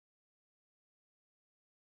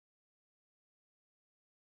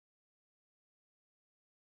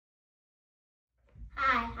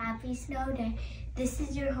Hi, happy snow day. This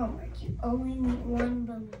is your homework. You only need one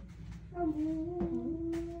balloon.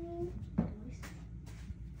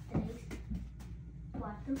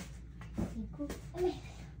 1, 2, 3, 4, 5,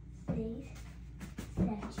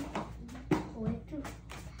 6,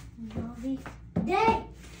 7, 8, 9, 10.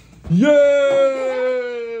 Yay!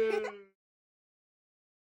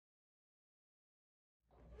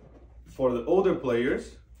 For the older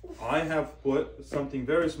players, I have put something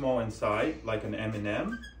very small inside, like an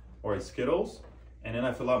M&M or a Skittles, and then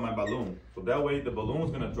I fill out my balloon. So that way the balloon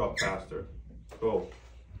is gonna drop faster. Go.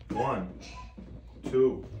 1,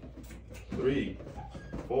 2, 3,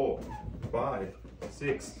 4, 5,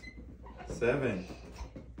 6, 7,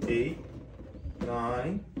 8,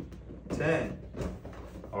 9, 10.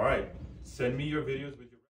 All right, send me your videos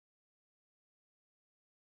with your...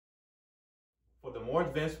 For the more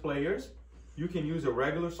advanced players, you can use a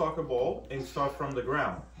regular soccer ball and start from the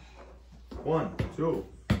ground. 1, 2,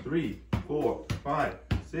 3, 4, 5,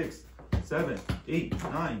 6, 7, 8,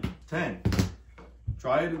 9, 10.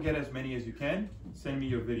 Try to get as many as you can. Send me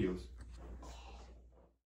your videos.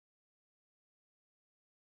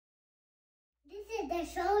 This is the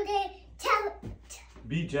shoulder tilt.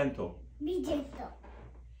 Be gentle. Be gentle.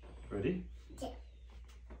 Ready? Yeah.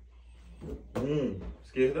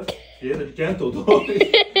 Esquerda, esquerda, gentle. 2.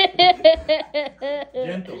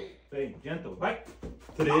 Gentle, vem, gentle, vai.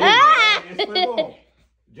 3, esse foi bom.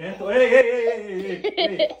 Gentle, ei,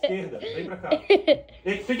 esquerda, vem pra cá.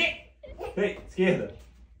 Ei, segui. Ei, esquerda.